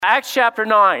Acts chapter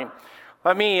 9.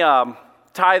 Let me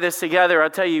tie this together. I'll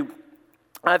tell you,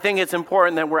 I think it's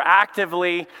important that we're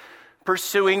actively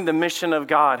pursuing the mission of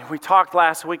God. We talked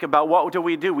last week about what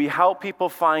do. We help people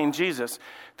find Jesus.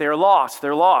 They're lost.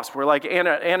 We're like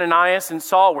Ananias and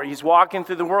Saul, where he's walking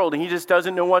through the world and he just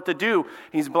doesn't know what to do.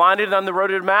 He's blinded on the road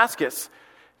to Damascus.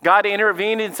 God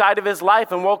intervened inside of his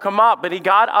life and woke him up, but he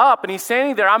got up and he's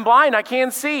standing there. I'm blind, I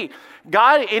can't see.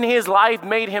 God in his life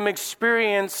made him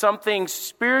experience something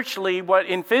spiritually,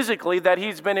 physically, that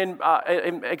he's been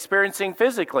experiencing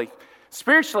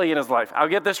spiritually in his life. I'll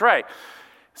get this right.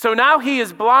 So now he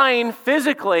is blind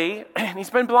physically, and he's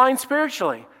been blind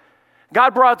spiritually.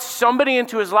 God brought somebody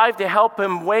into his life to help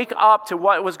him wake up to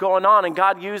what was going on, and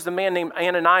God used a man named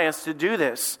Ananias to do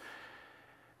this.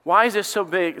 Why is this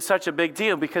such a big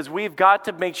deal? Because we've got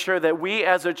to make sure that we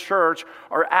as a church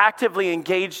are actively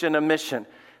engaged in a mission.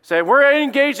 So we're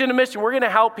engaged in a mission. We're going to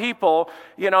help people,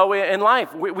 in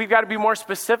life. We've got to be more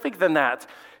specific than that.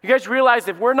 You guys realize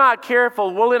if we're not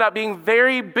careful, we'll end up being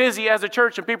very busy as a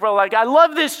church, and people are like, I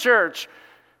love this church.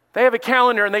 They have a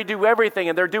calendar and they do everything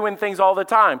and they're doing things all the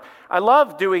time. I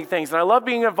love doing things and I love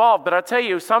being involved, but I tell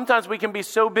you, sometimes we can be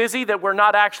so busy that we're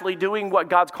not actually doing what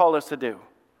God's called us to do.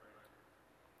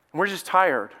 We're just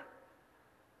tired.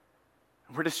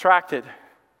 We're distracted.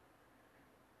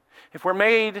 If we're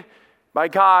made by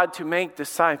God to make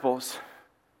disciples,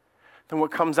 then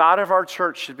what comes out of our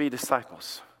church should be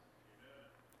disciples.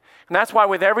 And that's why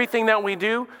with everything that we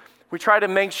do, we try to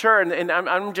make sure, and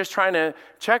I'm just trying to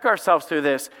check ourselves through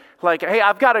this. Like, hey,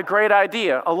 I've got a great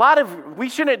idea. We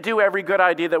shouldn't do every good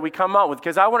idea that we come up with,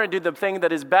 because I want to do the thing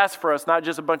that is best for us, not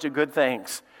just a bunch of good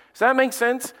things. Does that make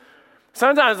sense?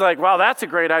 Sometimes wow, that's a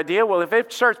great idea. Well, if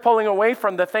it starts pulling away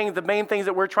from the main things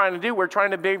that we're trying to do, we're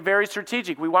trying to be very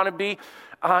strategic. We want to be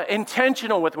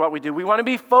intentional with what we do. We want to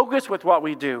be focused with what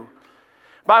we do.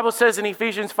 The Bible says in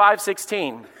Ephesians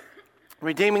 5:16,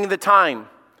 redeeming the time.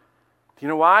 Do you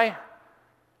know why?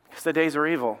 Because the days are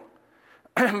evil.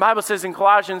 The Bible says in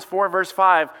Colossians 4 verse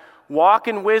 5, walk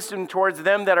in wisdom towards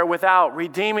them that are without,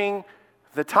 redeeming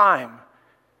the time.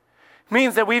 It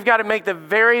means that we've got to make the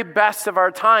very best of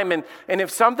our time. And if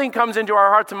something comes into our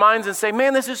hearts and minds and say,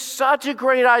 man, this is such a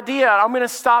great idea, I'm going to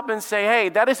stop and say, hey,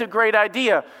 that is a great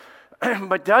idea.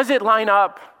 But does it line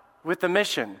up with the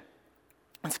mission?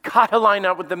 It's got to line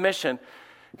up with the mission.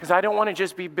 Because I don't want to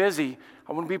just be busy.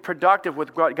 I want to be productive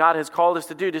with what God has called us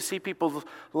to do, to see people's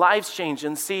lives change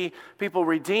and see people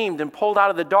redeemed and pulled out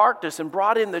of the darkness and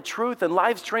brought in the truth and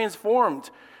lives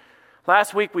transformed.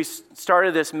 Last week we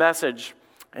started this message,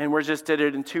 and we just did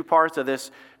it in two parts of this.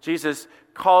 Jesus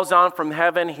calls on from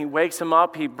heaven. He wakes him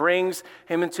up. He brings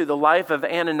him into the life of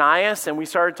Ananias, and we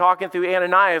started talking through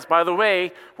Ananias. By the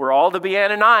way, we're all to be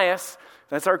Ananias.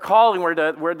 That's our calling.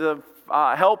 We're to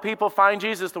help people find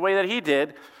Jesus the way that he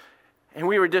did. And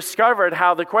we discovered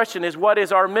how the question is, what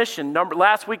is our mission?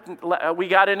 Last week we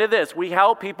got into this. We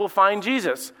help people find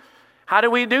Jesus. How do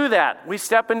we do that? We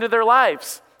step into their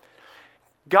lives.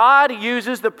 God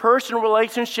uses the personal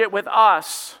relationship with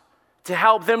us to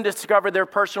help them discover their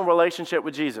personal relationship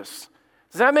with Jesus.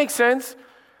 Does that make sense?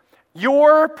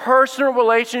 Your personal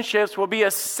relationships will be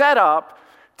a setup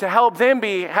to help them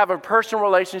have a personal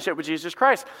relationship with Jesus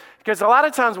Christ. Because a lot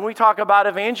of times when we talk about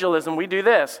evangelism, we do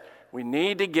this. We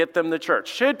need to get them to church.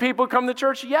 Should people come to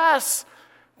church? Yes.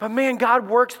 But man, God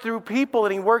works through people,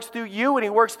 and he works through you, and he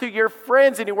works through your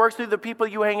friends, and he works through the people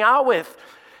you hang out with.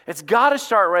 It's got to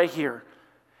start right here.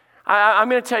 I'm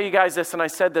going to tell you guys this, and I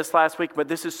said this last week, but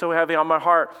this is so heavy on my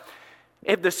heart.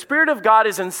 If the Spirit of God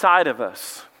is inside of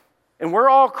us, and we're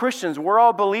all Christians, we're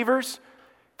all believers,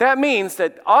 that means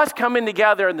that us coming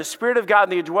together in the Spirit of God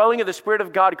and the dwelling of the Spirit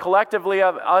of God collectively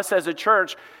of us as a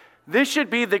church, this should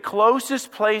be the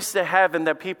closest place to heaven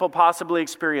that people possibly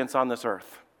experience on this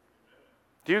earth.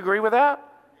 Do you agree with that?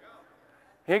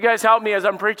 You guys help me as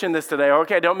I'm preaching this today.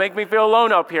 Okay, don't make me feel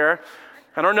alone up here.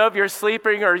 I don't know if you're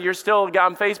sleeping or you're still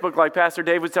on Facebook like Pastor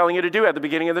Dave was telling you to do at the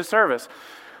beginning of the service.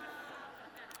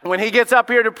 When he gets up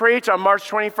here to preach on March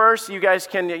 21st, you guys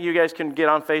can get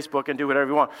on Facebook and do whatever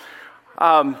you want.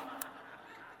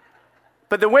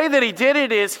 But the way that he did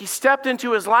it is he stepped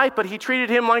into his life, but he treated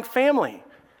him like family.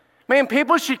 Man,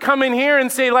 people should come in here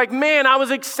and say man, I was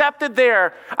accepted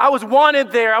there. I was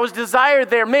wanted there. I was desired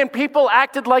there. Man, people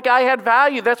acted like I had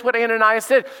value. That's what Ananias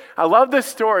said. I love this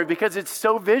story because it's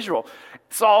so visual.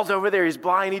 Saul's over there. He's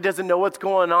blind. He doesn't know what's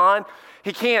going on.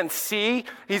 He can't see.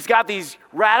 He's got these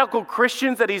radical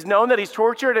Christians that he's known, that he's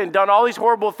tortured and done all these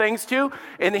horrible things to.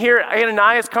 And here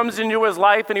Ananias comes into his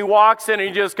life and he walks in and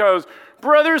he just goes,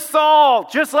 Brother Saul,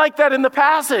 just like that in the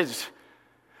passage.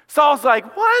 Saul's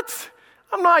like, what?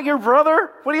 I'm not your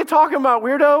brother. What are you talking about,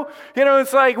 weirdo?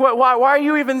 It's like, why are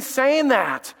you even saying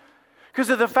that? Because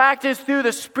the fact is, through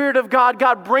the Spirit of God,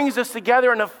 God brings us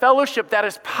together in a fellowship that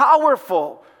is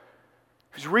powerful.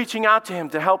 He's reaching out to him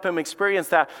to help him experience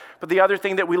that. But the other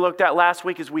thing that we looked at last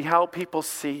week is we help people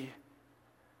see.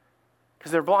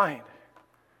 Because they're blind.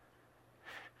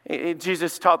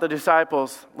 Jesus taught the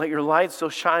disciples, let your light so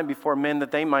shine before men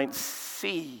that they might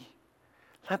see.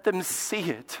 Let them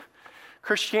see it.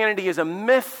 Christianity is a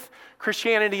myth.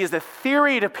 Christianity is a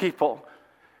theory to people.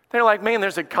 They're like, man,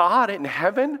 there's a God in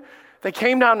heaven. They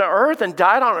came down to earth and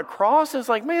died on a cross. It's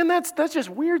like, man, that's just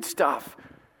weird stuff.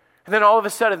 And then all of a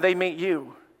sudden they meet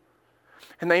you.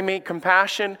 And they meet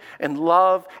compassion and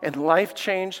love and life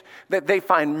change. That they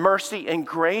find mercy and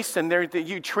grace. And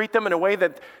you treat them in a way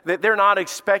that they're not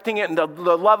expecting it. And the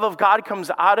love of God comes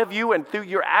out of you and through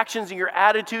your actions and your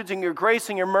attitudes and your grace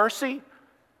and your mercy.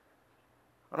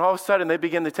 And all of a sudden they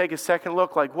begin to take a second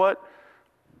look like,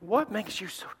 what makes you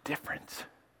so different?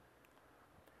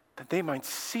 That they might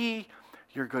see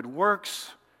your good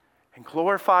works and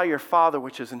glorify your Father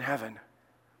which is in heaven.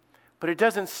 But it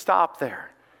doesn't stop there.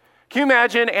 Can you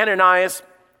imagine Ananias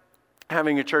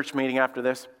having a church meeting after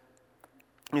this?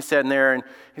 He's sitting there and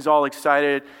he's all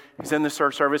excited. He's in the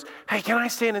church service. Hey, can I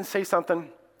stand and say something?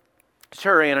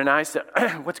 Sure, Ananias.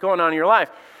 What's going on in your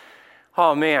life?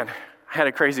 Oh, man, I had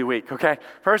a crazy week, okay?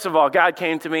 First of all, God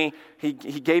came to me. He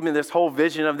gave me this whole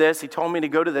vision of this. He told me to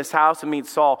go to this house and meet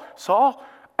Saul. Saul?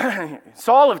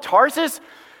 Saul of Tarsus?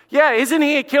 Yeah, isn't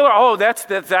he a killer? Oh, that's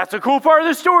a cool part of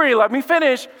the story. Let me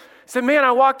finish. He said, man,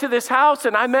 I walked to this house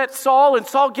and I met Saul and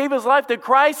Saul gave his life to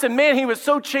Christ and man, he was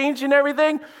so changed and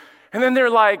everything. And then they're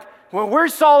like, well,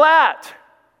 where's Saul at?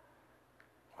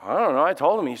 I don't know. I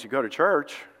told him he should go to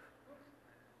church.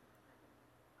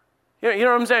 You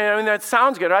know what I'm saying? I mean, that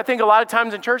sounds good. I think a lot of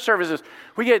times in church services,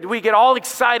 we get all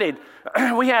excited.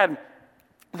 We had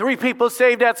 3 people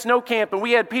saved at snow camp, and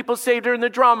we had people saved during the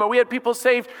drama. We had people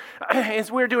saved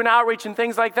as we were doing outreach and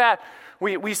things like that.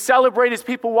 We celebrate as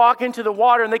people walk into the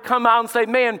water, and they come out and say,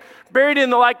 man, buried in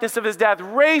the likeness of his death,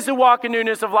 raised to walk in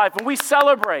newness of life, and we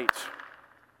celebrate.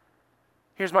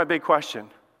 Here's my big question.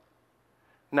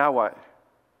 Now what?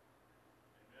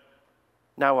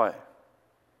 Now what?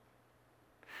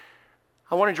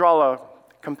 I want to draw a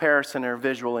comparison or a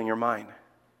visual in your mind.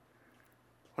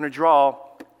 I want to draw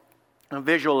a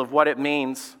visual of what it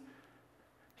means.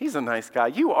 He's a nice guy.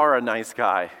 You are a nice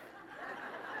guy.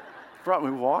 Brought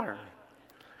me water.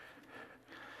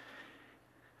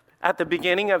 At the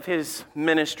beginning of his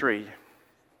ministry,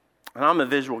 and I'm a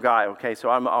visual guy, okay, so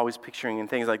I'm always picturing in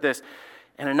things like this.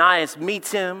 Ananias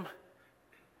meets him.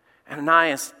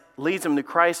 Ananias leads him to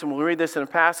Christ, and we'll read this in a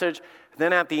passage.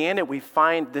 Then at the end, we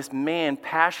find this man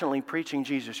passionately preaching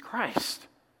Jesus Christ.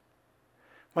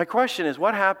 My question is,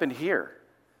 what happened here?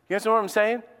 You guys know what I'm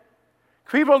saying?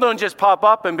 People don't just pop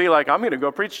up and be like, I'm going to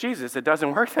go preach Jesus. It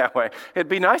doesn't work that way. It'd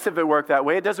be nice if it worked that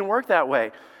way. It doesn't work that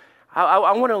way.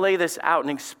 I want to lay this out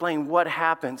and explain what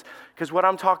happens. Because what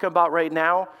I'm talking about right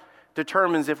now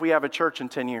determines if we have a church in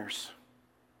 10 years.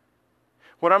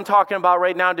 What I'm talking about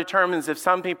right now determines if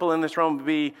some people in this room will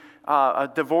be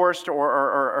divorced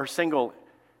or single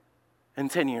in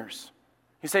 10 years.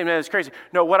 You say, man, that's crazy.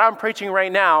 No, what I'm preaching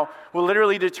right now will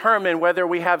literally determine whether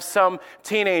we have some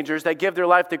teenagers that give their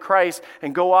life to Christ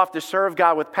and go off to serve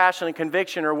God with passion and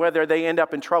conviction, or whether they end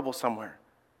up in trouble somewhere.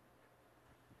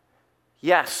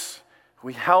 Yes,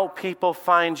 we help people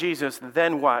find Jesus.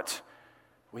 Then what?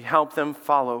 We help them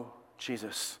follow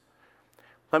Jesus.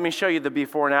 Let me show you the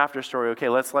before and after story. Okay,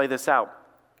 let's lay this out.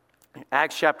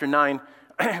 Acts chapter 9,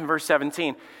 verse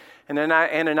 17. And then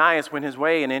Ananias went his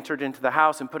way and entered into the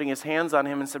house, and putting his hands on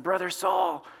him and said, Brother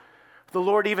Saul, the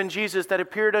Lord, even Jesus, that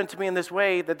appeared unto me in this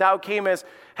way, that thou camest,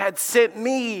 had sent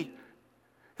me.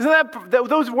 Isn't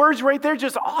those words right there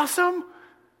just awesome?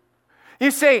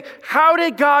 You say, how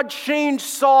did God change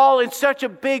Saul in such a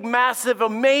big, massive,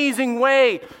 amazing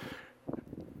way?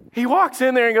 He walks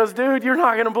in there and goes, dude, you're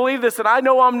not going to believe this, and I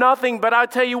know I'm nothing, but I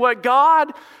tell you what,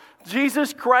 God,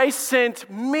 Jesus Christ sent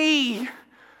me.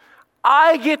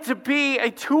 I get to be a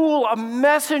tool, a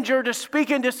messenger to speak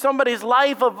into somebody's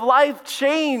life of life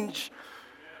change.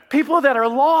 People that are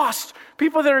lost,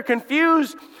 people that are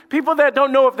confused, people that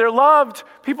don't know if they're loved,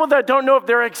 people that don't know if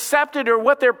they're accepted or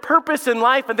what their purpose in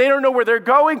life, and they don't know where they're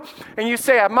going. And you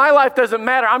say, my life doesn't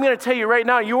matter. I'm going to tell you right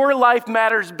now, your life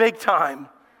matters big time.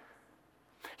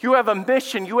 You have a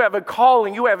mission, you have a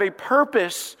calling, you have a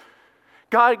purpose.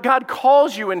 God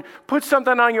calls you and puts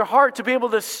something on your heart to be able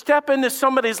to step into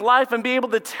somebody's life and be able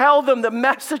to tell them the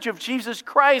message of Jesus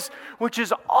Christ, which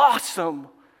is awesome.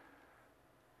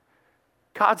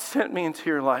 God sent me into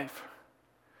your life.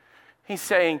 He's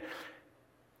saying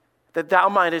that thou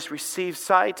mightest receive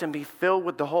sight and be filled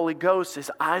with the Holy Ghost.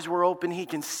 His eyes were open. He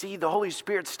can see. The Holy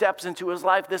Spirit steps into his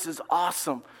life. This is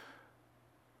awesome.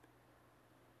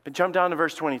 But jump down to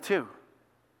verse 22.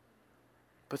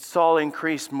 But Saul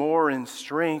increased more in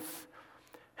strength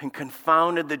and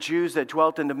confounded the Jews that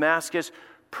dwelt in Damascus,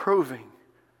 proving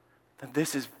that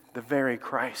this is the very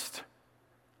Christ.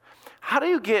 How do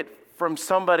you get from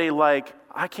somebody like,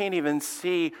 I can't even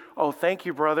see, oh, thank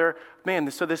you, brother. Man,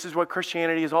 so this is what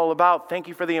Christianity is all about. Thank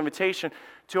you for the invitation.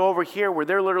 To over here where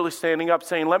they're literally standing up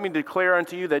saying, let me declare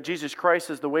unto you that Jesus Christ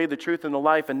is the way, the truth, and the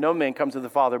life, and no man comes to the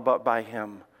Father but by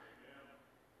him.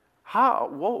 How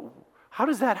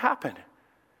does that happen?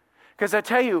 Because I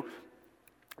tell you,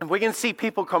 if we can see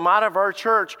people come out of our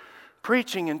church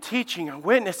preaching and teaching and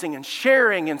witnessing and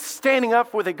sharing and standing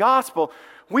up for the gospel,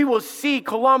 we will see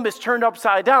Columbus turned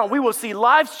upside down. We will see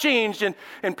lives changed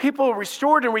and people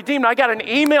restored and redeemed. I got an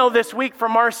email this week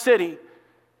from our city.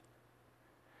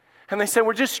 And they said,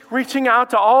 we're just reaching out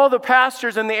to all the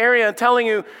pastors in the area and telling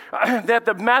you that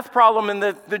the meth problem and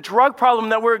the drug problem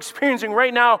that we're experiencing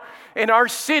right now in our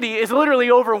city is literally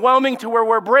overwhelming to where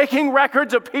we're breaking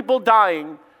records of people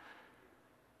dying.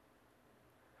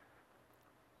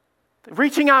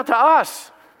 Reaching out to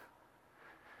us.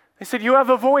 They said, you have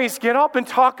a voice, get up and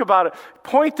talk about it.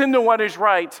 Point them to what is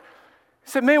right. He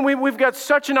said, man, we've got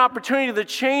such an opportunity to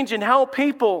change and help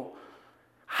people.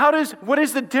 What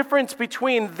is the difference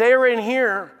between there and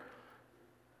here?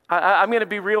 I'm going to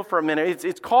be real for a minute.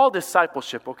 It's called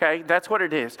discipleship, okay? That's what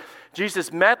it is.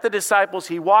 Jesus met the disciples.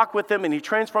 He walked with them and he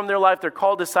transformed their life. They're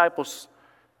called disciples.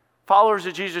 Followers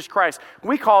of Jesus Christ.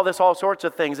 We call this all sorts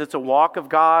of things. It's a walk of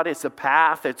God. It's a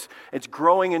path. It's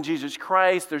growing in Jesus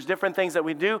Christ. There's different things that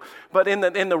we do. But in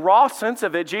the raw sense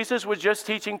of it, Jesus was just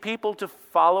teaching people to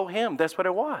follow him. That's what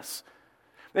it was.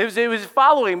 It was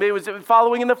following. It was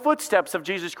following in the footsteps of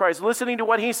Jesus Christ, listening to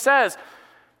what he says.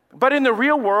 But in the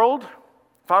real world,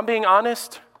 if I'm being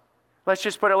honest, let's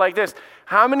just put it like this.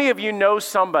 How many of you know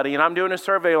somebody, and I'm doing a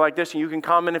survey like this, and you can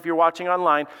comment if you're watching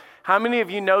online. How many of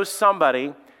you know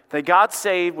somebody that got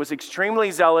saved, was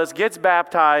extremely zealous, gets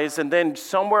baptized, and then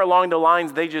somewhere along the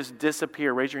lines, they just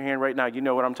disappear? Raise your hand right now. You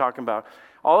know what I'm talking about.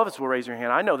 All of us will raise your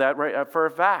hand. I know that right for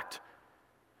a fact.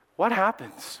 What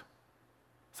happens?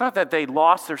 It's not that they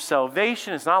lost their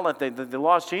salvation. It's not that they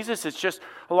lost Jesus. It's just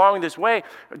along this way.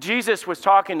 Jesus was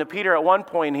talking to Peter at one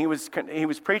point, and he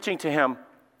was preaching to him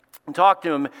and talked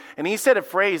to him, and he said a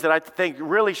phrase that I think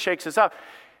really shakes us up.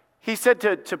 He said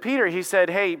to Peter, he said,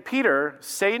 hey, Peter,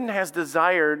 Satan has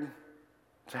desired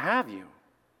to have you.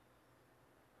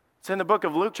 It's in the book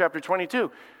of Luke chapter 22.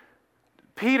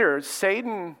 Peter,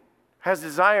 Satan has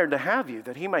desired to have you,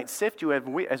 that he might sift you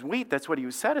as wheat. That's what he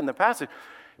said in the passage.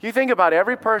 You think about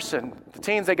every person, the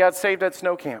teens that got saved at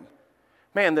snow camp.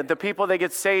 Man, the people that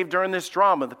get saved during this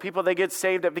drama, the people that get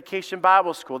saved at Vacation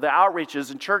Bible School, the outreaches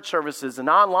and church services and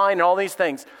online and all these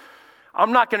things.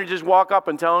 I'm not going to just walk up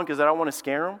and tell them because I don't want to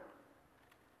scare them.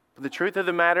 But the truth of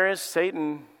the matter is,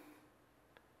 Satan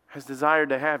has desired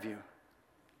to have you.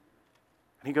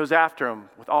 And he goes after him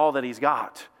with all that he's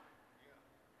got.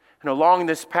 And along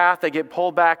this path, they get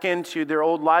pulled back into their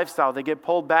old lifestyle. They get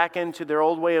pulled back into their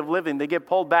old way of living. They get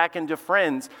pulled back into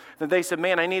friends that they said,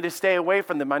 man, I need to stay away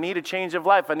from them. I need a change of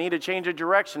life. I need a change of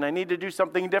direction. I need to do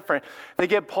something different. They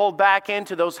get pulled back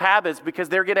into those habits because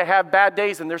they're going to have bad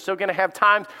days, and they're still going to have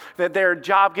times that their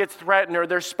job gets threatened or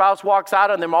their spouse walks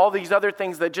out on them. All these other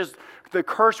things that just the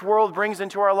cursed world brings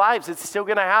into our lives. It's still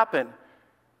going to happen.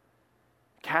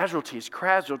 Casualties,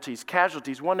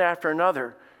 one after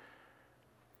another.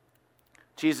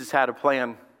 Jesus had a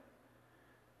plan.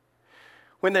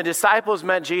 When the disciples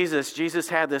met Jesus, Jesus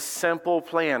had this simple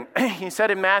plan. He said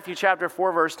in Matthew chapter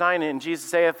 4, verse 9, and Jesus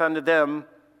saith unto them,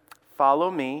 follow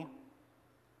me,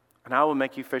 and I will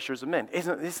make you fishers of men.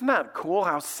 Isn't that cool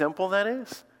how simple that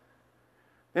is?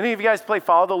 Any of you guys play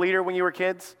follow the leader when you were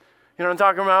kids? You know what I'm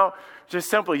talking about? Just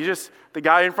simple. The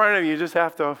guy in front of you just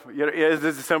have to, it's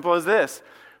as simple as this.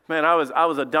 Man, I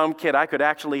was a dumb kid. I could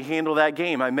actually handle that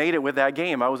game. I made it with that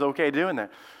game. I was okay doing that.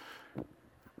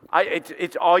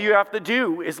 It's all you have to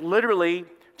do is literally,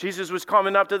 Jesus was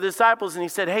coming up to the disciples and he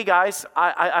said, hey guys,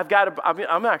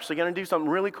 I'm actually going to do something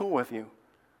really cool with you.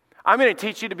 I'm going to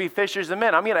teach you to be fishers of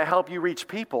men. I'm going to help you reach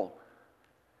people.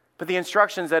 But the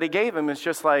instructions that he gave him is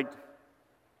just like,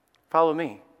 follow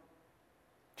me.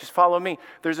 Just follow me.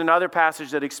 There's another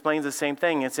passage that explains the same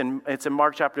thing. It's in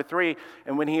Mark chapter 3.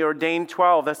 And when he ordained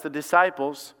 12, that's the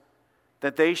disciples,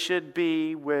 that they should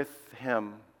be with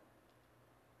him.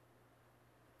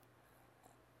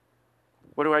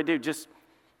 What do I do? Just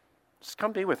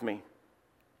come be with me.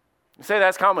 You say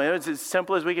that's common. It's as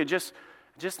simple as we could just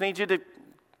I just need you to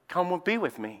come and be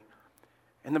with me.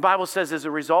 And the Bible says as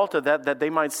a result of that they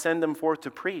might send them forth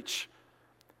to preach.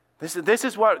 This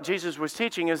is what Jesus was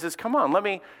teaching, is this, come on, let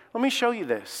me show you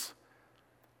this.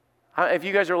 If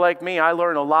you guys are like me, I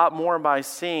learn a lot more by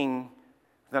seeing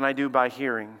than I do by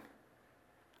hearing.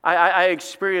 I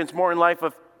experience more in life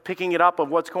of picking it up of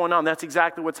what's going on. That's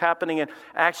exactly what's happening in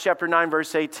Acts chapter 9,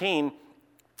 verse 18.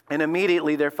 And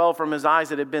immediately there fell from his eyes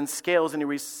that had been scales, and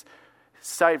he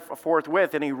sight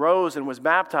forthwith, and he rose and was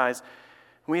baptized.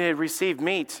 When he had received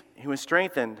meat, he was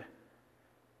strengthened.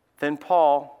 Then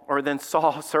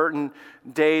Saul, certain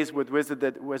days was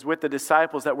with the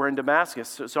disciples that were in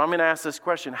Damascus. So I'm going to ask this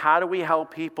question. How do we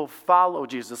help people follow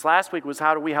Jesus? Last week was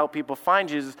how do we help people find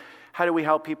Jesus? How do we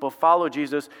help people follow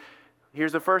Jesus?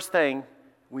 Here's the first thing.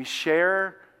 We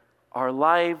share our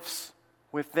lives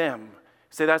with them.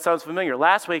 Say, that sounds familiar.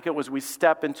 Last week it was we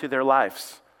step into their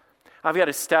lives. I've got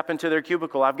to step into their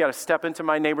cubicle. I've got to step into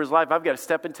my neighbor's life. I've got to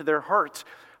step into their hurt.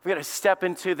 We've got to step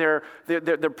into their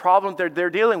problems they're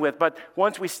dealing with. But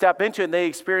once we step into it and they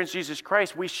experience Jesus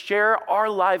Christ, we share our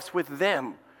lives with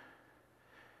them.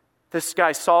 This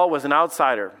guy, Saul, was an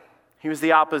outsider. He was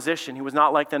the opposition. He was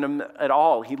not like them at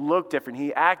all. He looked different.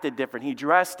 He acted different. He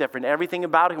dressed different. Everything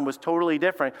about him was totally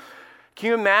different. Can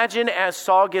you imagine as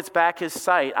Saul gets back his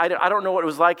sight? I don't know what it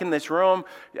was like in this room.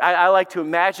 I like to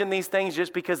imagine these things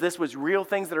just because this was real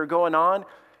things that are going on.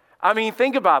 I mean,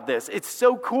 think about this. It's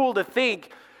so cool to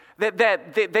think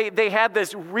that they had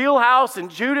this real house, and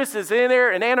Judas is in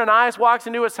there, and Ananias walks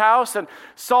into his house, and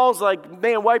Saul's like,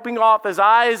 man, wiping off his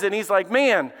eyes, and he's like,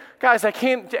 man, guys, I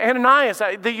can't, Ananias,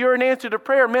 you're an answer to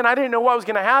prayer. Man, I didn't know what was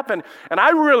going to happen, and I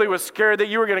really was scared that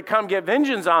you were going to come get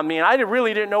vengeance on me, and I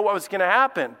really didn't know what was going to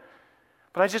happen.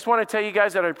 But I just want to tell you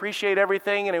guys that I appreciate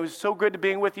everything, and it was so good to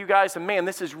being with you guys, and man,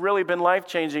 this has really been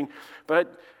life-changing.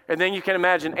 And then you can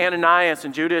imagine Ananias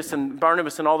and Judas and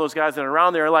Barnabas and all those guys that are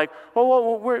around there are like,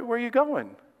 well, where are you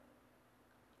going?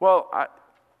 Well,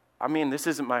 I mean, this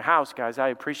isn't my house, guys. I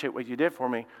appreciate what you did for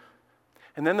me.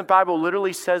 And then the Bible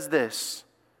literally says this.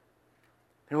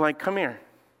 They're like, come here.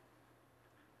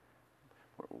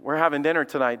 We're having dinner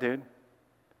tonight, dude.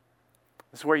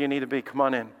 This is where you need to be. Come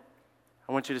on in.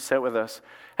 I want you to sit with us.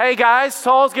 Hey guys,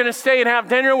 Saul's going to stay and have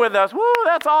dinner with us. Woo,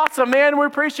 that's awesome, man. We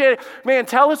appreciate it. Man,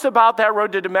 tell us about that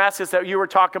road to Damascus that you were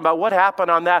talking about. What happened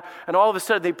on that? And all of a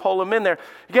sudden they pull him in there.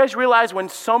 You guys realize when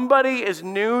somebody is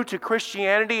new to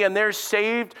Christianity and they're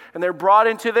saved and they're brought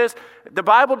into this, the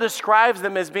Bible describes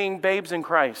them as being babes in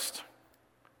Christ.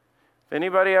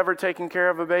 Anybody ever taken care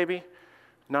of a baby?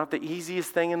 Not the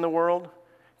easiest thing in the world.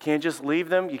 Can't just leave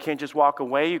them. You can't just walk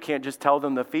away. You can't just tell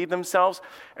them to feed themselves.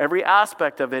 Every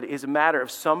aspect of it is a matter of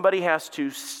somebody has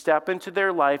to step into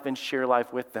their life and share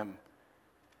life with them,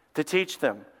 to teach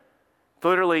them.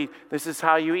 Literally, this is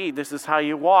how you eat. This is how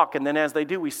you walk. And then as they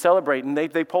do, we celebrate. And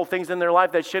they pull things in their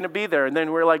life that shouldn't be there. And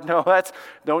then we're like, no,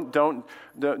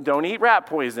 don't eat rat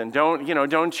poison.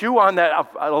 Don't chew on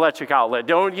that electric outlet.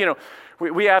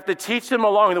 We have to teach them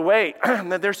along the way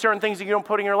that there's certain things that you don't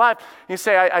put in your life. You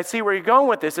say, I see where you're going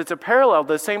with this. It's a parallel.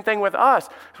 The same thing with us.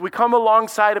 We come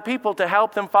alongside of people to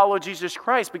help them follow Jesus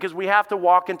Christ because we have to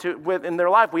walk in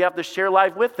their life. We have to share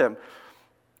life with them.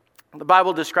 The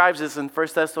Bible describes this in 1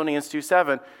 Thessalonians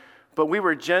 2:7. But we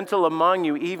were gentle among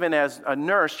you, even as a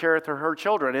nurse shareth her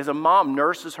children. As a mom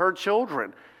nurses her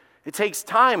children. It takes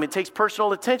time. It takes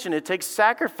personal attention. It takes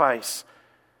sacrifice.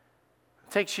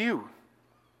 It takes you.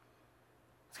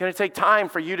 It's going to take time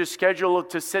for you to schedule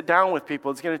to sit down with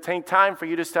people. It's going to take time for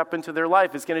you to step into their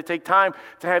life. It's going to take time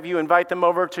to have you invite them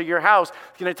over to your house.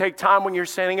 It's going to take time when you're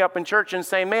standing up in church and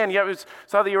saying, man,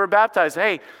 saw that you were baptized.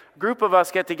 Hey, a group of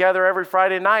us get together every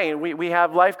Friday night, and we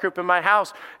have life group in my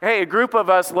house. Hey, a group of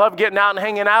us love getting out and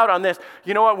hanging out on this.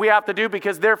 You know what we have to do?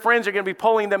 Because their friends are going to be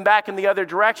pulling them back in the other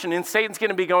direction, and Satan's going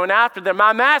to be going after them.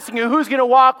 I'm asking you, who's going to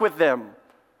walk with them?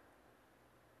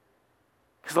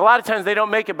 Because a lot of times they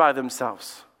don't make it by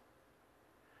themselves.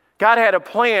 God had a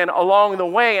plan along the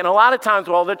way, and a lot of times,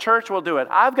 the church will do it.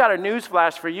 I've got a news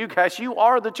flash for you guys. You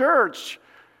are the church.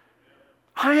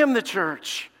 I am the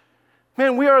church.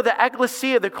 Man, we are the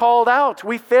ecclesia, the called out.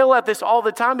 We fail at this all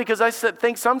the time because I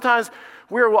think sometimes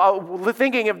we're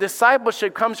thinking of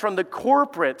discipleship comes from the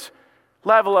corporate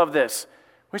level of this.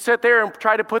 We sit there and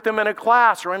try to put them in a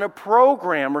class or in a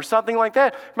program or something like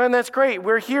that. Man, that's great.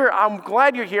 We're here. I'm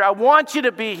glad you're here. I want you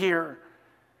to be here.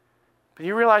 But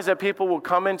you realize that people will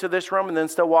come into this room and then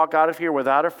still walk out of here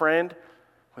without a friend,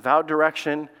 without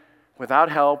direction, without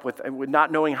help, with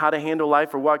not knowing how to handle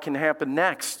life or what can happen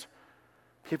next.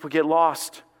 People get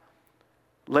lost.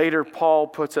 Later, Paul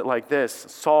puts it like this.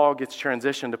 Saul gets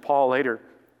transitioned to Paul later.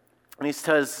 And he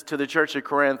says to the church of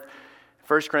Corinth,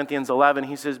 1 Corinthians 11,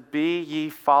 he says, be ye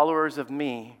followers of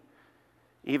me,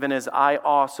 even as I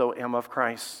also am of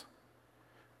Christ.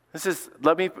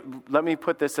 Let me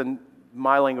put this in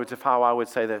my language of how I would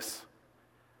say this.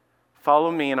 Follow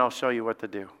me and I'll show you what to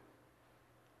do.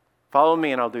 Follow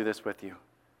me and I'll do this with you.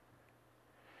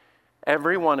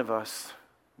 Every one of us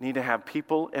need to have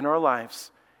people in our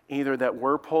lives, either that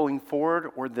we're pulling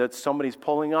forward or that somebody's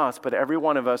pulling us, but every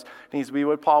one of us needs to be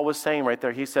what Paul was saying right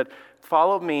there. He said,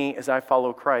 follow me as I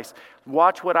follow Christ.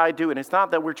 Watch what I do. And it's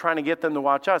not that we're trying to get them to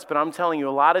watch us, but I'm telling you,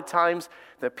 a lot of times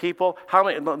that people,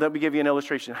 let me give you an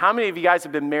illustration. How many of you guys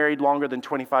have been married longer than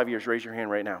 25 years? Raise your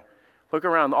hand right now. Look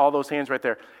around, all those hands right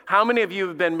there. How many of you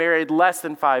have been married less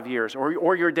than 5 years,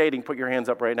 or you're dating? Put your hands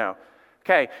up right now.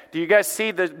 Okay, do you guys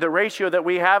see the ratio that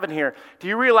we have in here? Do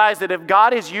you realize that if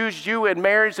God has used you in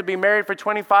marriage to be married for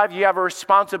 25, you have a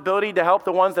responsibility to help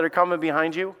the ones that are coming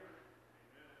behind you?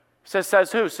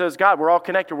 Says who? Says God. We're all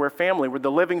connected. We're family. We're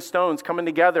the living stones coming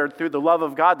together through the love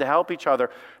of God to help each other.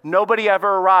 Nobody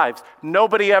ever arrives.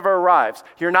 Nobody ever arrives.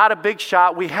 You're not a big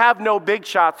shot. We have no big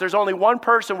shots. There's only one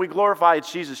person we glorify.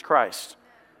 It's Jesus Christ.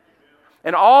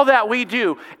 And all that we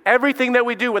do, everything that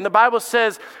we do, when the Bible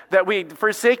says that we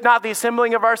forsake not the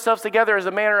assembling of ourselves together as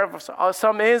a manner of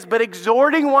some is, but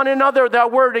exhorting one another,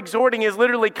 that word exhorting is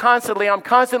literally constantly, I'm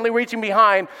constantly reaching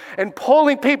behind and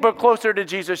pulling people closer to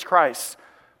Jesus Christ.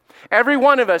 Every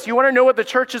one of us, you want to know what the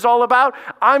church is all about?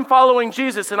 I'm following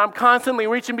Jesus and I'm constantly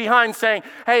reaching behind saying,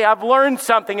 hey, I've learned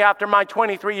something after my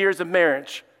 23 years of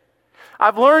marriage.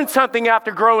 I've learned something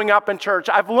after growing up in church.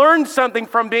 I've learned something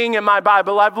from being in my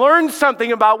Bible. I've learned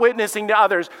something about witnessing to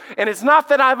others. And it's not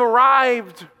that I've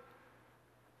arrived.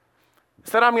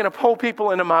 It's that I'm going to pull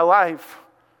people into my life.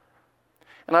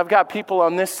 And I've got people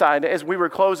on this side. As we were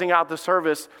closing out the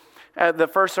service, at the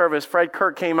first service, Fred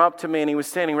Kirk came up to me and he was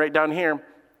standing right down here.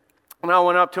 And I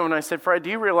went up to him and I said, Fred, do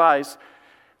you realize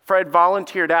Fred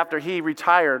volunteered after he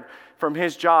retired from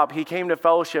his job? He came to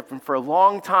fellowship, and for a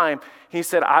long time, he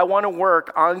said, I want to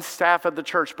work on staff at the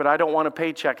church, but I don't want a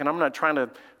paycheck. And I'm not trying to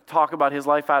talk about his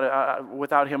life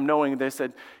without him knowing this.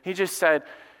 And he said,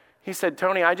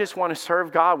 Tony, I just want to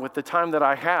serve God with the time that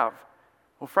I have.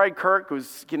 Well, Fred Kirk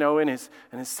was, in his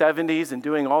 70s and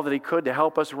doing all that he could to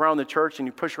help us around the church, and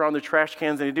he'd push around the trash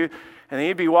cans, and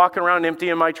he'd be walking around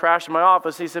emptying my trash in my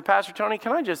office. He said, Pastor Tony,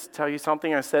 can I just tell you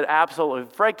something? I said, absolutely.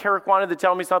 If Fred Kirk wanted to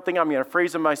tell me something, I'm going to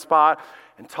freeze in my spot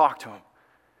and talk to him.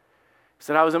 He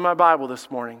said, I was in my Bible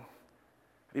this morning.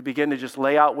 He began to just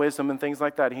lay out wisdom and things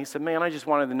like that. And he said, man, I just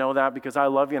wanted to know that because I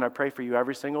love you and I pray for you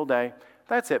every single day.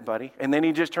 That's it, buddy. And then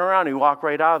he just turned around and he walked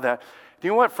right out of that. Do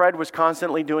you know what Fred was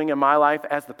constantly doing in my life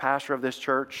as the pastor of this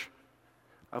church?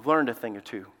 I've learned a thing or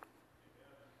two.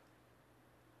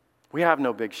 We have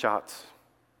no big shots.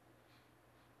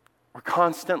 We're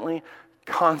constantly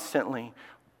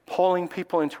pulling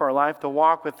people into our life to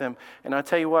walk with them. And I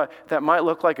tell you what, that might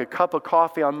look like a cup of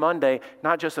coffee on Monday,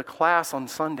 not just a class on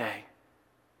Sunday.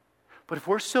 But if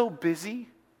we're so busy,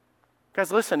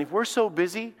 guys, listen, if we're so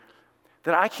busy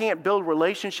that I can't build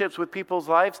relationships with people's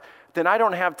lives, then I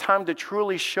don't have time to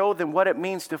truly show them what it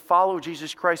means to follow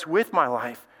Jesus Christ with my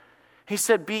life. He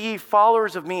said, be ye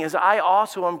followers of me as I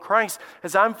also am Christ.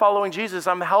 As I'm following Jesus,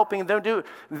 I'm helping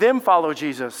them follow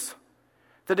Jesus.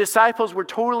 The disciples were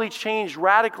totally changed,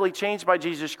 radically changed by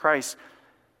Jesus Christ.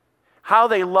 How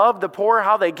they loved the poor,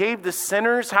 how they gave the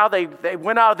sinners, how they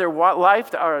went out of their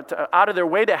life, out of their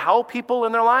way to help people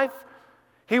in their life.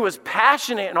 He was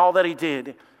passionate in all that he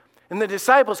did. And the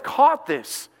disciples caught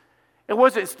this.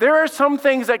 There are some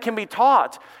things that can be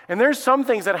taught, and there's some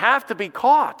things that have to be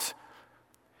caught.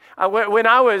 When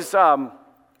I was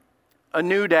a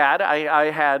new dad,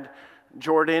 I had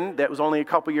Jordan that was only a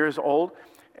couple years old,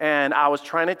 and I was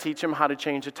trying to teach him how to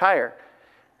change a tire.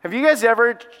 Have you guys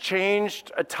ever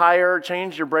changed a tire,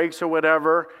 changed your brakes or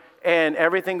whatever, and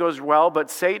everything goes well,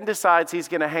 but Satan decides he's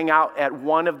going to hang out at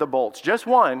one of the bolts, just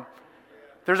one.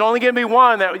 There's only going to be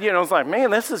one that, it's like,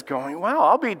 man, this is going well.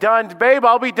 I'll be done. Babe,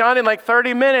 I'll be done in like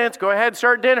 30 minutes. Go ahead,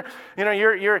 start dinner.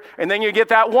 And then you get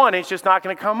that one. It's just not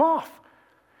going to come off.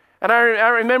 And I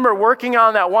remember working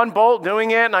on that one bolt, doing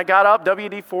it, and I got up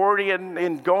WD-40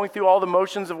 and going through all the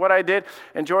motions of what I did.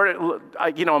 And Jordan,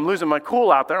 I'm losing my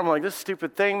cool out there. I'm like, this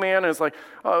stupid thing, man. And it's like,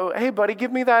 oh, hey, buddy,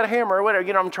 give me that hammer or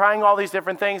whatever. I'm trying all these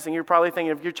different things, and you're probably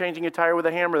thinking, if you're changing a tire with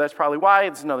a hammer, that's probably why.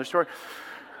 It's another story.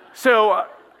 So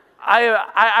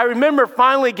I remember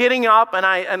finally getting up, and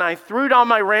I threw down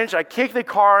my wrench. I kicked the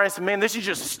car, and I said, man, this is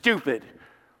just stupid.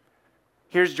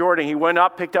 Here's Jordan. He went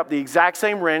up, picked up the exact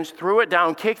same wrench, threw it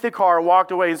down, kicked the car, and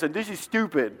walked away and said, this is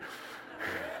stupid.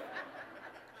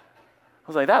 I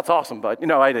was like, that's awesome, bud.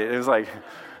 I did. It was like,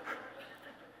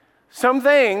 some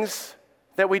things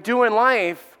that we do in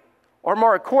life are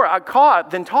more caught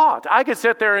than taught. I could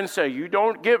sit there and say, you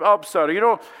don't get upset.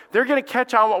 They're going to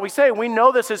catch on what we say. We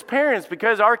know this as parents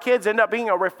because our kids end up being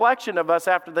a reflection of us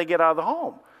after they get out of the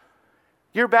home.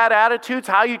 Your bad attitudes,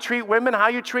 how you treat women, how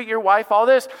you treat your wife, all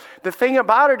this. The thing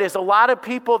about it is a lot of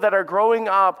people that are growing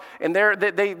up and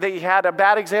they had a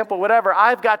bad example, whatever,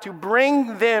 I've got to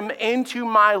bring them into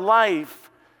my life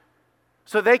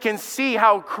so they can see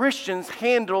how Christians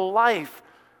handle life.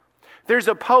 There's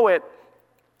a poet,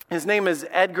 his name is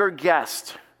Edgar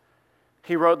Guest.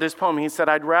 He wrote this poem. He said,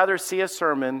 I'd rather see a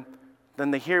sermon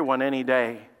than to hear one any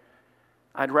day.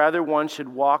 I'd rather one should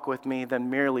walk with me than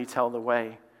merely tell the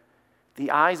way.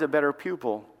 The eye's a better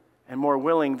pupil and more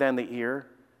willing than the ear.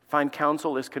 Fine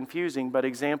counsel is confusing, but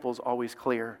example's always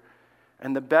clear.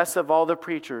 And the best of all the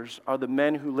preachers are the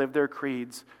men who live their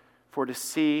creeds, for to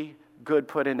see good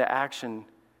put into action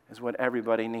is what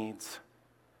everybody needs.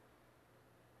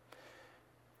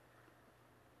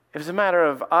 It is a matter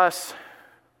of us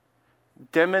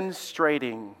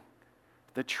demonstrating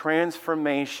the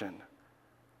transformation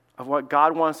of what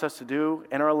God wants us to do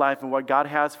in our life and what God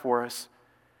has for us.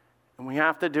 And we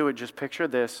have to do it, just picture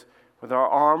this, with our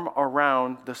arm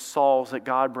around the souls that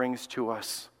God brings to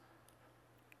us.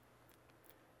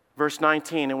 Verse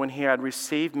 19, and when he had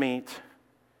received meat,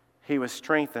 he was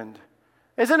strengthened.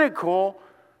 Isn't it cool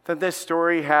that this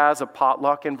story has a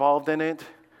potluck involved in it?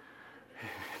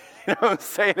 You know what I'm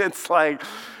saying? It's like,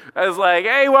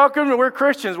 hey, welcome, we're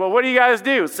Christians. Well, what do you guys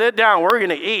do? Sit down, we're going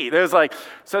to eat. There's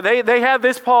so they have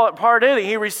this part in it.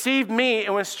 He received meat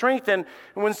and was strengthened.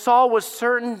 And when Saul was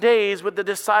certain days with the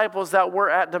disciples that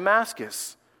were at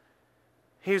Damascus,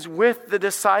 he's with the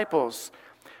disciples.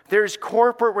 There's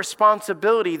corporate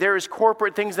responsibility. There's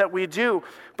corporate things that we do.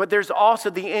 But there's also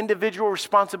the individual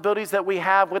responsibilities that we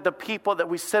have with the people that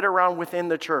we sit around within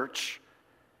the church.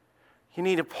 You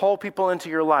need to pull people into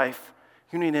your life.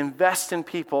 You need to invest in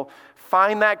people.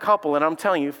 Find that couple, and I'm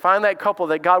telling you, find that couple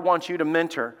that God wants you to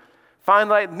mentor. Find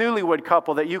that newlywed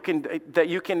couple that you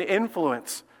can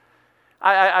influence.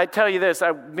 I tell you this,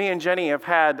 me and Jenny have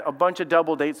had a bunch of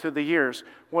double dates through the years.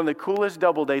 One of the coolest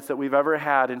double dates that we've ever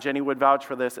had, and Jenny would vouch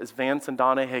for this, is Vance and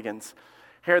Donna Higgins.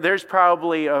 Here, there's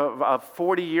probably a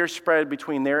 40-year spread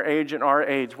between their age and our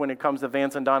age when it comes to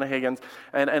Vance and Donna Higgins,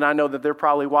 and I know that they're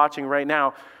probably watching right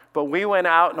now. But we went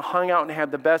out and hung out and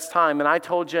had the best time. And I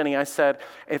told Jenny, I said,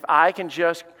 if I can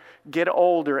just get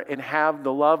older and have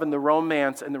the love and the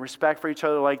romance and the respect for each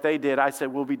other like they did, I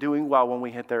said, we'll be doing well when we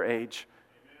hit their age.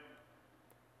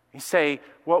 You say,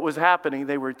 what was happening?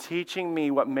 They were teaching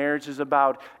me what marriage is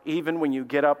about, even when you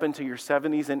get up into your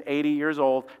 70s and 80 years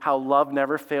old, how love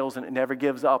never fails and it never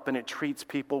gives up and it treats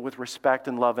people with respect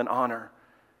and love and honor.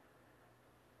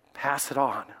 Pass it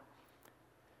on.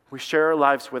 We share our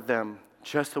lives with them,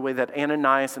 just the way that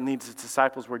Ananias and these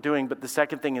disciples were doing. But the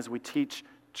second thing is we teach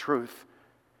truth.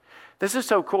 This is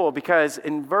so cool because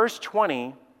in verse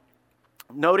 20,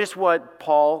 notice what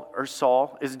Paul or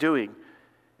Saul is doing.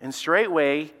 And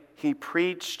straightway he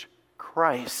preached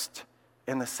Christ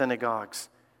in the synagogues,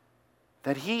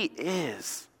 that he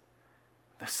is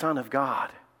the Son of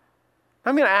God.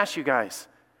 I'm going to ask you guys,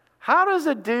 how does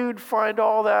a dude find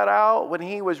all that out when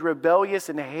he was rebellious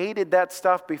and hated that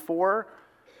stuff before?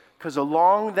 Because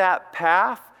along that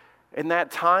path, in that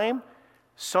time,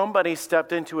 somebody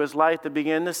stepped into his life to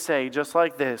begin to say, just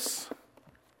like this,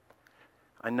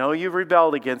 I know you've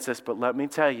rebelled against this, but let me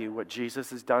tell you what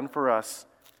Jesus has done for us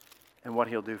and what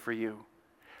he'll do for you.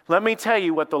 Let me tell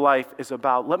you what the life is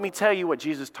about. Let me tell you what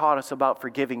Jesus taught us about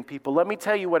forgiving people. Let me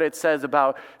tell you what it says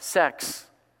about sex,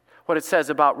 what it says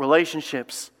about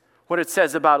relationships, what it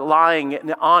says about lying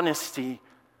and honesty,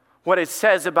 what it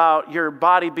says about your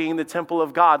body being the temple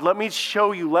of God. Let me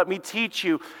show you, let me teach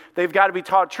you. They've got to be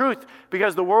taught truth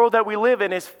because the world that we live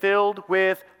in is filled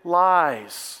with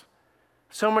lies.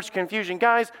 So much confusion.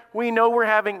 Guys, we know we're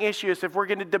having issues if we're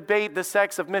going to debate the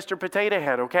sex of Mr. Potato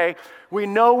Head, okay? We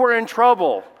know we're in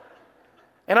trouble.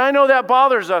 And I know that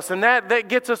bothers us and that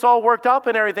gets us all worked up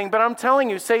and everything, but I'm telling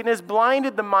you, Satan has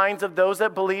blinded the minds of those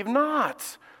that believe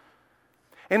not.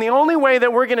 And the only way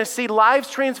that we're going to see lives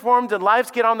transformed and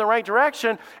lives get on the right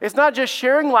direction is not just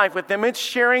sharing life with them, it's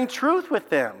sharing truth with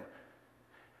them.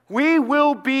 We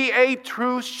will be a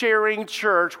truth-sharing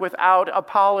church without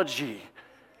apology.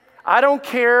 I don't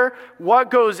care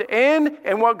what goes in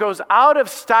and what goes out of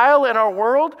style in our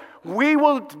world. We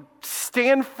will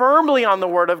stand firmly on the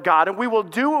Word of God, and we will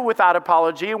do it without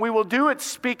apology, and we will do it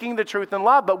speaking the truth in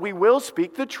love, but we will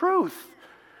speak the truth.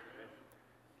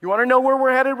 You want to know where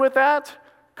we're headed with that?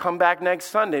 Come back next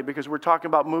Sunday because we're talking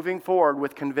about moving forward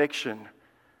with conviction.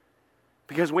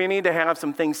 Because we need to have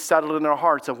some things settled in our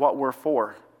hearts of what we're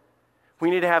for. We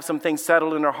need to have some things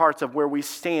settled in our hearts of where we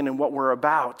stand and what we're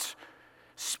about.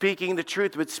 Speaking the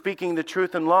truth, but speaking the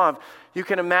truth in love. You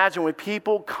can imagine when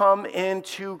people come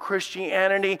into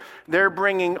Christianity, they're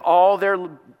bringing all their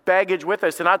baggage with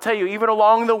us. And I'll tell you, even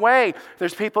along the way,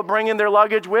 there's people bringing their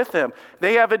luggage with them.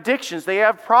 They have addictions, they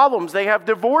have problems, they have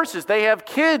divorces, they have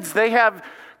kids, they have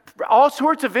all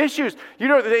sorts of issues. You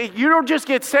don't just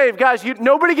get saved. Guys,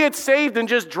 nobody gets saved and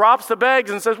just drops the bags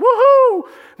and says, woohoo!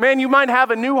 Man, you might have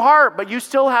a new heart, but you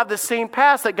still have the same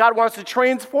past that God wants to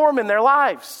transform in their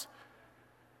lives.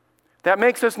 That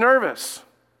makes us nervous.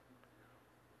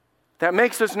 That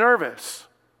makes us nervous.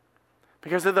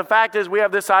 Because the fact is we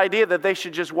have this idea that they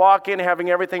should just walk in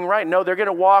having everything right. No, they're going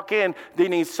to walk in. They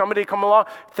need somebody to come along.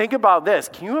 Think about this.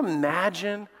 Can you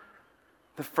imagine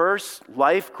the first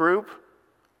life group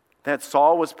that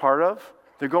Saul was part of?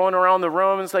 They're going around the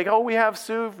room and it's like, oh, we have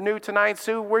Sue new tonight.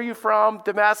 Sue, where are you from?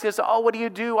 Damascus. Oh, what do you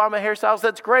do? I'm a hairstylist.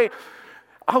 That's great.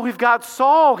 Oh, we've got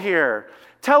Saul here.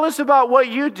 Tell us about what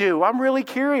you do. I'm really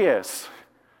curious.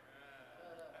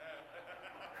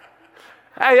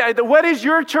 Hey, what is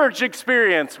your church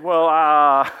experience? Well,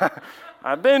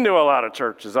 I've been to a lot of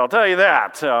churches, I'll tell you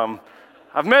that.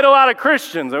 I've met a lot of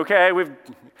Christians, okay?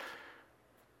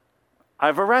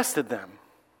 I've arrested them.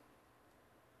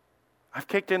 I've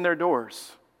kicked in their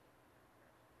doors.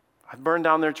 I've burned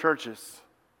down their churches.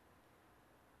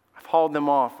 I've hauled them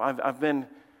off. I've done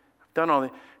all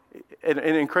the...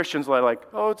 And Christians are like,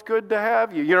 oh, it's good to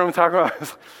have you. You know what I'm talking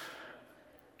about?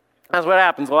 That's what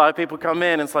happens. A lot of people come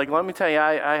in and it's like, let me tell you,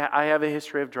 I have a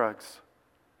history of drugs.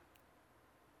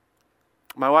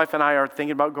 My wife and I are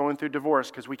thinking about going through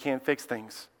divorce because we can't fix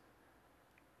things.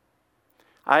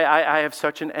 I have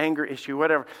such an anger issue,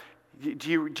 whatever.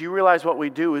 Do you realize what we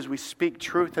do is we speak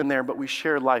truth in there, but we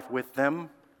share life with them?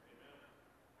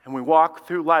 And we walk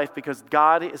through life because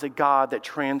God is a God that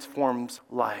transforms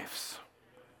lives.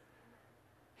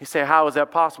 You say, how is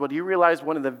that possible? Do you realize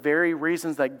one of the very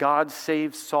reasons that God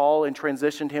saved Saul and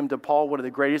transitioned him to Paul, one of the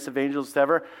greatest evangelists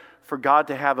ever, for God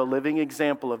to have a living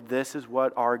example of this is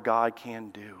what our God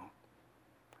can do.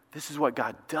 This is what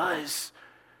God does.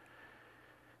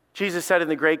 Jesus said in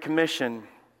the Great Commission,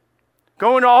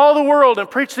 go into all the world and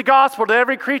preach the gospel to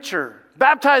every creature,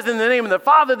 baptized in the name of the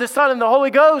Father, the Son, and the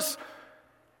Holy Ghost.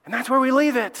 And that's where we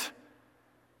leave it.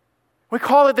 We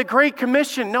call it the Great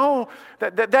Commission. No,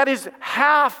 that is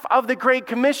half of the Great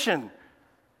Commission.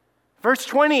 Verse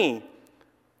 20,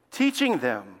 teaching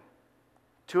them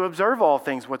to observe all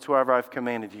things whatsoever I've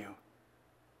commanded you.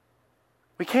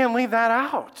 We can't leave that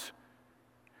out.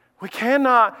 We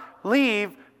cannot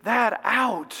leave that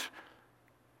out.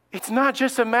 It's not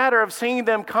just a matter of seeing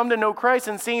them come to know Christ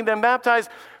and seeing them baptized,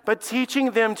 but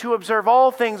teaching them to observe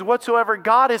all things whatsoever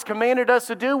God has commanded us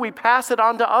to do. We pass it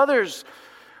on to others.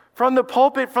 From the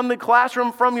pulpit, from the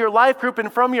classroom, from your life group,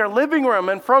 and from your living room,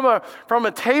 and from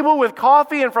a table with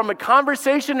coffee, and from a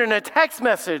conversation and a text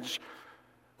message.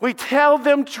 We tell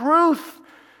them truth.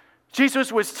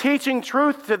 Jesus was teaching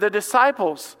truth to the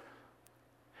disciples.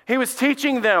 He was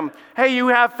teaching them, hey, you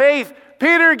have faith.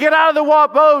 Peter, get out of the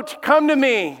boat. Come to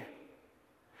me.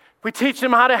 We teach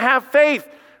them how to have faith.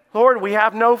 Lord, we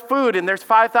have no food, and there's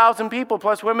 5,000 people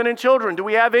plus women and children. Do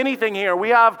we have anything here? We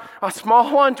have a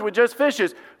small lunch with just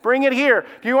fishes. Bring it here.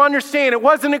 Do you understand? It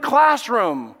wasn't a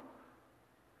classroom.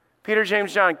 Peter,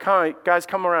 James, John, guys,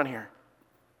 come around here.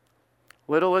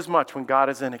 Little is much when God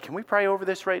is in it. Can we pray over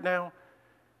this right now?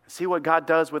 See what God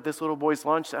does with this little boy's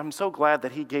lunch? I'm so glad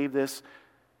that he gave this.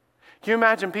 Can you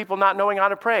imagine people not knowing how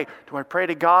to pray? Do I pray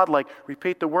to God, like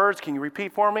repeat the words? Can you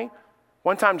repeat for me?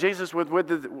 One time Jesus was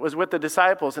with the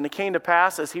disciples, and it came to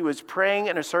pass as he was praying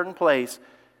in a certain place,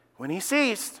 when he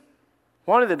ceased,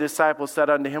 one of the disciples said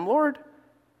unto him, Lord,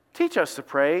 teach us to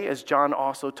pray as John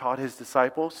also taught his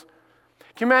disciples.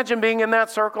 Can you imagine being in that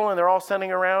circle and they're all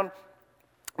sitting around,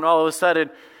 and all of a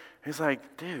sudden he's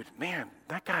like, dude, man,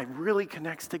 that guy really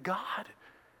connects to God.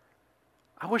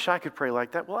 I wish I could pray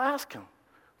like that. Well, ask him.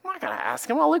 I'm not going to ask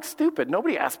him. I'll look stupid.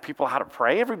 Nobody asks people how to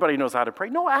pray. Everybody knows how to pray.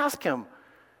 No, ask him.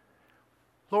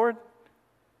 Lord,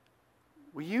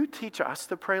 will you teach us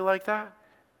to pray like that?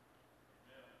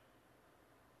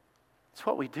 It's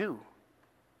what we do.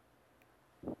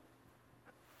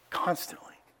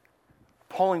 Constantly.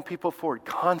 Pulling people forward.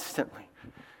 Constantly.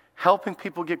 Helping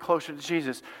people get closer to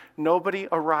Jesus. Nobody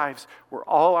arrives. We're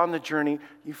all on the journey.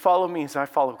 You follow me as I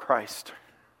follow Christ.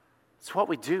 It's what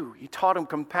we do. He taught them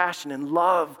compassion and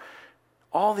love.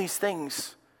 All these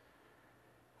things.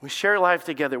 We share life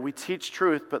together. We teach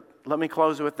truth, but let me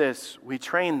close with this. We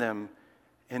train them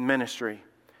in ministry.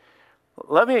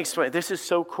 Let me explain. This is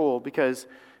so cool because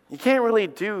you can't really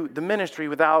do the ministry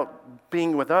without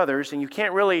being with others, and you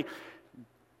can't really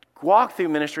walk through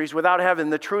ministries without having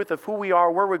the truth of who we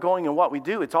are, where we're going, and what we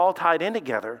do. It's all tied in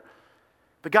together.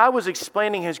 But God was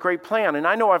explaining his great plan. And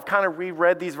I know I've kind of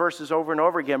reread these verses over and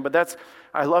over again, but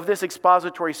I love this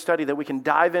expository study that we can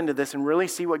dive into this and really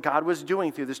see what God was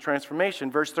doing through this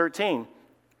transformation. Verse 13.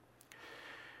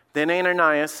 Then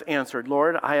Ananias answered,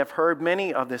 Lord, I have heard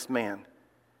many of this man,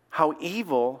 how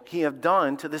evil he hath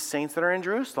done to the saints that are in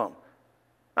Jerusalem.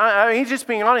 He's just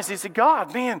being honest. He said,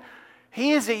 God, man,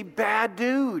 he is a bad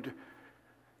dude.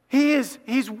 He's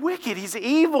wicked. He's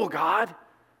evil, God.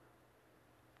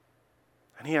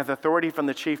 And he hath authority from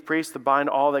the chief priest to bind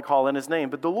all that call in his name.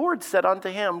 But the Lord said unto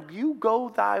him, you go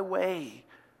thy way.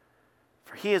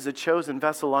 For he is a chosen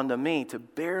vessel unto me to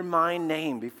bear my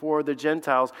name before the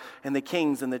Gentiles and the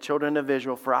kings and the children of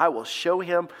Israel. For I will show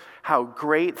him how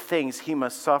great things he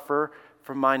must suffer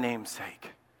for my name's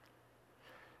sake.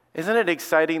 Isn't it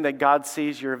exciting that God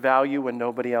sees your value when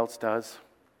nobody else does?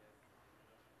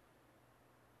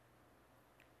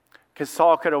 Because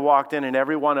Saul could have walked in and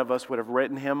every one of us would have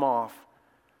written him off,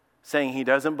 saying he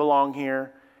doesn't belong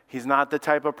here. He's not the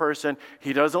type of person.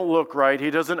 He doesn't look right. He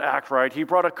doesn't act right. He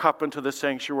brought a cup into the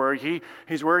sanctuary.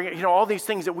 He's wearing, all these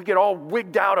things that we get all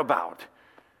wigged out about.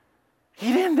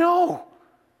 He didn't know.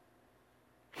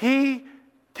 He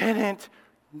didn't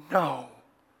know.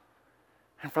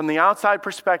 And from the outside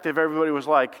perspective, everybody was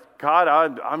like,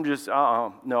 God, I'm just,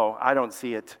 no, I don't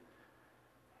see it.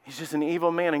 He's just an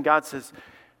evil man. And God says,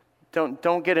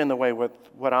 don't get in the way with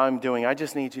what I'm doing. I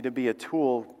just need you to be a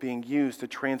tool being used to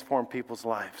transform people's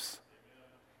lives.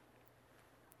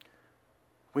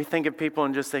 We think of people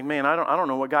and just think, man, I don't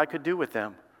know what God could do with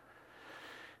them.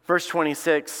 Verse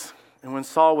 26, and when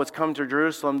Saul was come to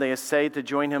Jerusalem, they essayed to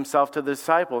join himself to the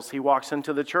disciples. He walks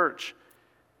into the church,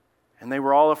 and they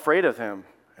were all afraid of him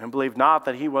and believed not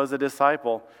that he was a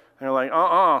disciple. And they're like,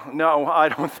 no, I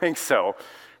don't think so.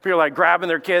 People are like grabbing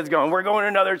their kids going, we're going to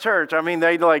another church. I mean,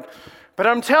 but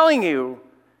I'm telling you,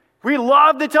 we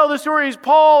love to tell the stories.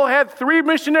 Paul had 3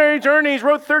 missionary journeys,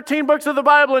 wrote 13 books of the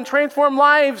Bible, and transformed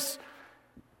lives.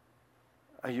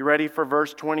 Are you ready for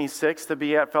verse 26 to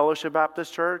be at Fellowship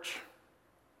Baptist Church?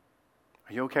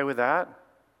 Are you okay with that?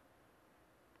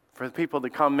 For the people to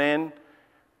come in,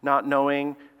 not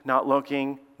knowing, not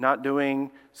looking, not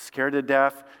doing, scared to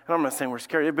death. And I'm not saying we're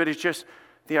scared, but it's just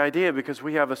the idea because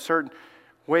we have a certain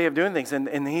way of doing things,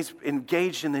 and he's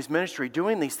engaged in this ministry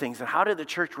doing these things. And how did the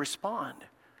church respond?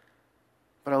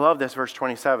 But I love this, verse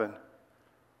 27.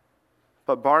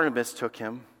 But Barnabas took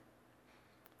him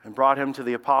and brought him to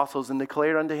the apostles and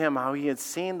declared unto him how he had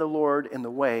seen the Lord in the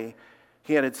way,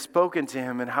 he had spoken to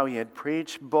him, and how he had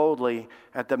preached boldly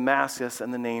at Damascus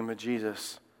in the name of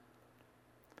Jesus.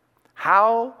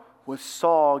 How was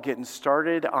Saul getting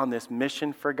started on this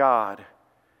mission for God?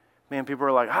 Man, people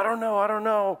are like, I don't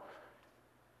know.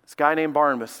 This guy named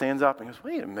Barnabas stands up and goes,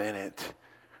 wait a minute.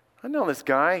 I know this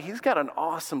guy. He's got an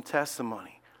awesome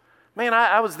testimony. Man,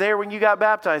 I was there when you got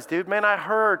baptized, dude. Man, I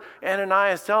heard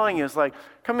Ananias telling you. It's like,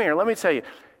 come here, let me tell you.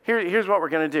 Here's what we're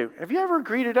going to do. Have you ever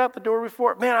greeted out the door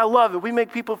before? Man, I love it. We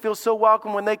make people feel so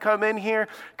welcome when they come in here.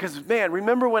 Because, man,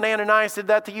 remember when Ananias did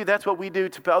that to you? That's what we do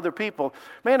to other people.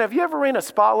 Man, have you ever ran a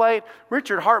spotlight?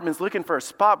 Richard Hartman's looking for a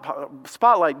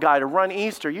spotlight guy to run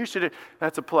Easter. You should.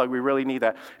 That's a plug. We really need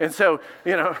that. And so,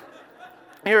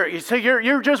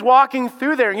 you're just walking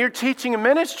through there and you're teaching a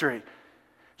ministry.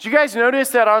 Did you guys notice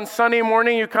that on Sunday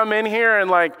morning you come in here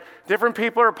and like different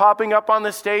people are popping up on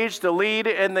the stage to lead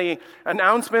in the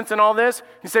announcements and all this?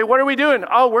 You say, what are we doing?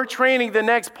 Oh, we're training the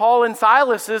next Paul and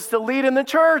Silases to lead in the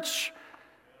church.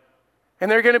 And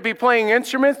they're going to be playing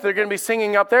instruments, they're going to be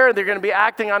singing up there, they're going to be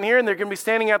acting on here, and they're going to be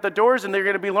standing at the doors, and they're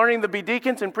going to be learning to be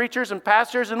deacons and preachers and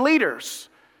pastors and leaders.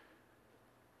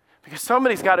 Because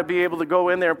somebody's got to be able to go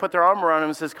in there and put their arm around them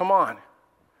and says, come on,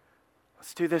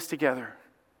 let's do this together.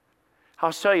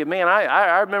 I'll show you, man,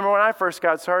 I remember when I first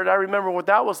got started, I remember what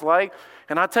that was like.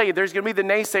 And I'll tell you, there's going to be the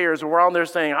naysayers around there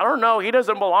saying, I don't know, he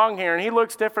doesn't belong here and he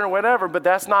looks different or whatever, but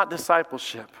that's not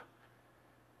discipleship.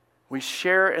 We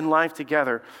share in life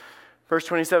together. Verse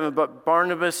 27, but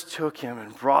Barnabas took him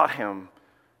and brought him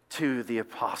to the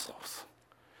apostles.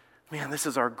 Man, this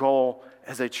is our goal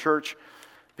as a church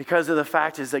because of the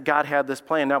fact is that God had this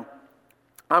plan. Now,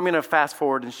 I'm going to fast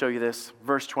forward and show you this.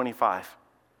 Verse 25.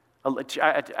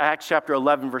 Acts chapter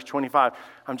 11, verse 25.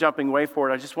 I'm jumping way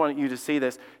forward. I just want you to see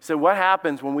this. So what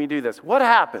happens when we do this? What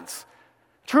happens,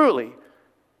 truly,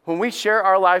 when we share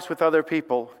our lives with other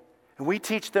people and we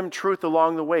teach them truth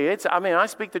along the way? I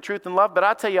speak the truth in love, but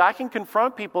I tell you, I can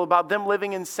confront people about them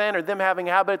living in sin or them having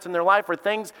habits in their life or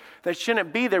things that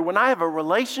shouldn't be there when I have a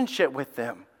relationship with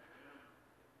them.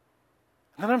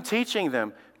 And then I'm teaching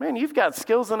them, man, you've got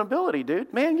skills and ability,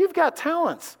 dude. Man, you've got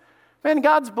talents. Man,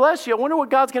 God's blessed you. I wonder what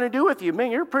God's going to do with you.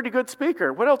 Man, you're a pretty good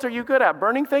speaker. What else are you good at?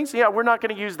 Burning things? Yeah, we're not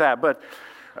going to use that. But,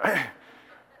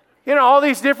 all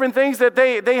these different things that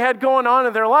they had going on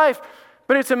in their life.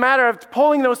 But it's a matter of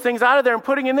pulling those things out of there and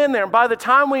putting them in there. And by the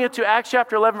time we get to Acts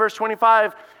chapter 11, verse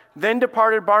 25, then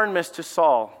departed Barnabas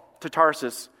to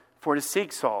Tarsus, for to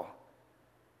seek Saul.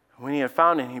 When he had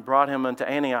found him, he brought him unto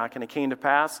Antioch. And it came to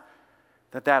pass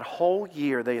that whole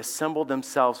year they assembled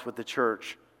themselves with the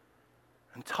church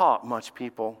and taught much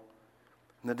people.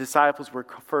 And the disciples were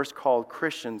first called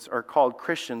Christians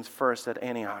first at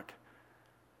Antioch.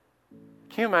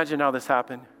 Can you imagine how this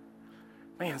happened?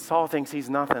 Man, Saul thinks he's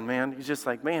nothing, man. He's just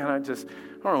like, man, I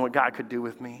don't know what God could do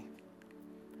with me.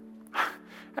 I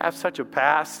have such a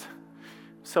past,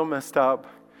 so messed up,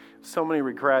 so many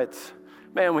regrets.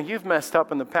 Man, when you've messed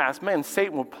up in the past, man,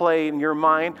 Satan will play in your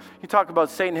mind. You talk about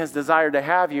Satan, his desire to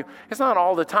have you. It's not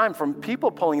all the time from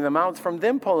people pulling them out. It's from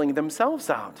them pulling themselves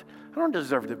out. I don't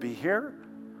deserve to be here.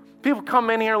 People come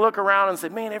in here, look around and say,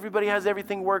 man, everybody has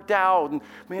everything worked out. And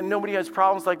man, nobody has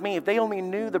problems like me. If they only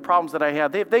knew the problems that I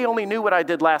had, if they only knew what I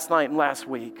did last night and last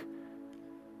week.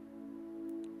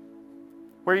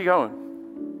 Where are you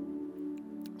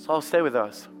going? So stay with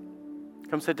us.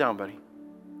 Come sit down, buddy.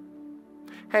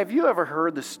 Hey, have you ever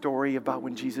heard the story about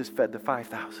when Jesus fed the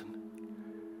 5,000?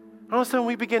 All of a sudden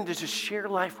we begin to just share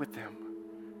life with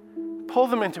them. Pull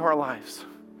them into our lives.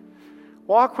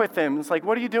 Walk with them. It's like,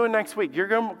 what are you doing next week? You're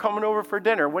coming over for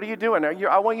dinner. What are you doing?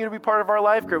 I want you to be part of our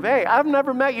life group. Hey, I've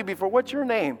never met you before. What's your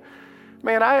name?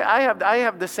 Man, I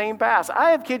have the same past.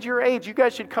 I have kids your age. You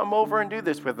guys should come over and do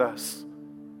this with us.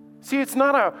 See, it's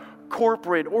not a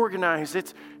corporate, organized.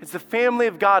 It's the family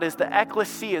of God. It's the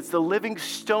ecclesia. It's the living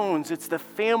stones. It's the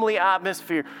family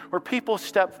atmosphere where people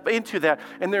step into that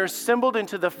and they're assembled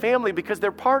into the family because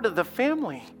they're part of the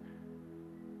family.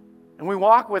 And we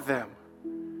walk with them.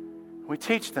 We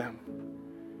teach them.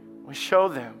 We show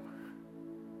them.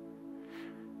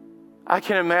 I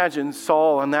can imagine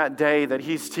Saul on that day that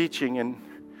he's teaching, and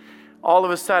all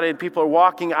of a sudden people are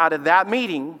walking out of that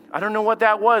meeting. I don't know what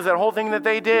that was, that whole thing that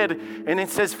they did. And it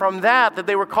says from that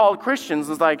they were called Christians.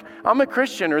 It's like, I'm a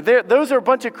Christian, or those are a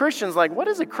bunch of Christians. Like, what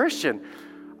is a Christian?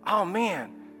 Oh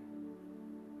man,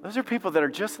 those are people that are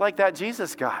just like that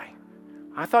Jesus guy.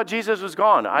 I thought Jesus was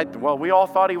gone. We all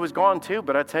thought he was gone too,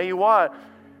 but I tell you what,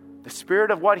 the spirit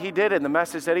of what he did and the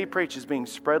message that he preached is being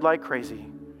spread like crazy.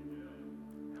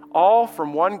 All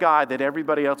from one guy that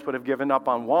everybody else would have given up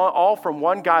on. All from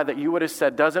one guy that you would have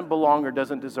said doesn't belong or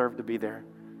doesn't deserve to be there.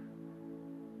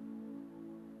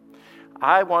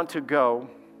 I want to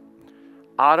go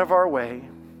out of our way,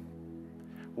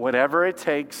 whatever it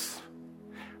takes,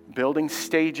 building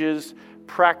stages,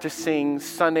 practicing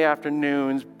Sunday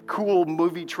afternoons, cool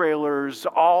movie trailers,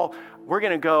 we're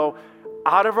going to go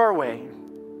out of our way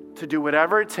to do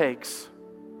whatever it takes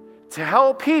to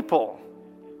help people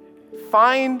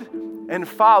find and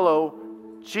follow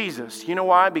Jesus. You know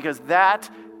why? Because that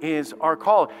is our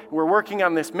call. We're working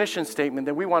on this mission statement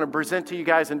that we want to present to you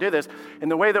guys and do this.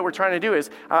 And the way that we're trying to do is,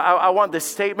 I want this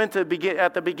statement to begin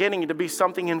at the beginning to be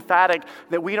something emphatic,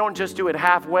 that we don't just do it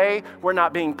halfway. We're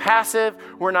not being passive.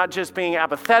 We're not just being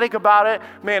apathetic about it.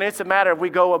 Man, it's a matter of we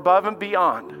go above and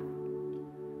beyond.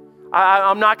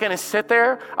 I'm not going to sit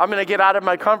there. I'm going to get out of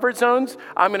my comfort zones.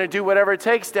 I'm going to do whatever it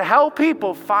takes to help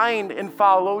people find and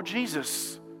follow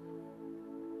Jesus.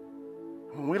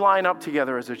 When we line up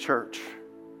together as a church,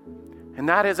 and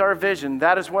that is our vision,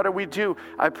 that is what we do,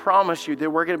 I promise you that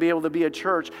we're going to be able to be a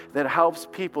church that helps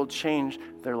people change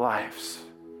their lives.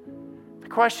 The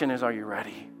question is, are you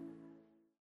ready?